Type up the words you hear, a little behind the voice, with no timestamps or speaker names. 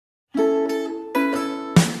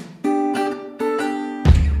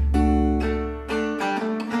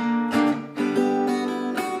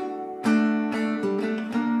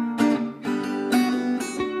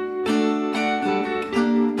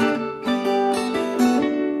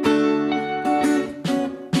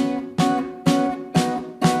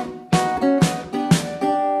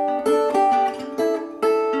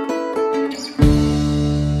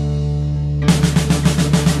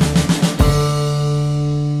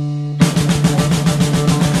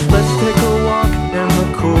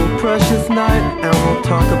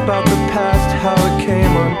talk about the past, how it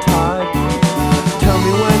came untied. Tell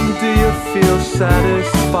me, when do you feel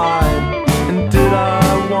satisfied? And did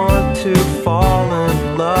I want to fall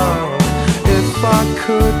in love? If I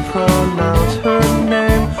could pronounce her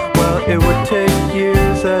name, well, it would take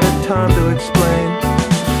years at a time to explain.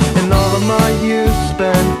 And all of my years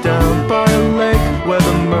spent down by a lake where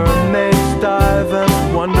the mermaids dive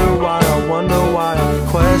and wonder why, I wonder why. I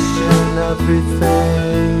question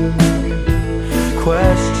everything,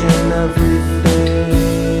 question everything.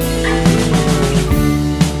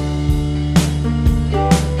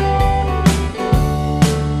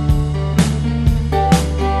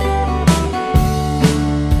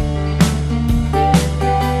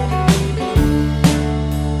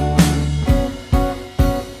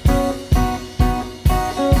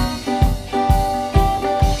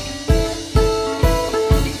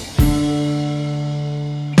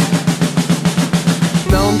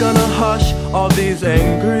 I'm gonna hush all these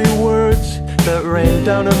angry words that rain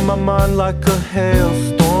down in my mind like a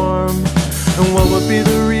hailstorm. And what would be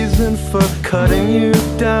the reason for cutting you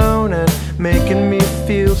down and making me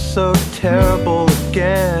feel so terrible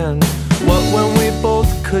again? What when we both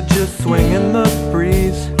could just swing in the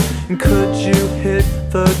breeze? And could you hit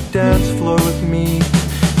the dance floor with me?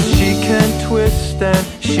 She can twist and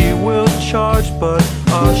she will charge, but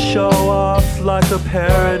I'll show off like a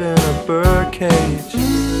parrot in a birdcage.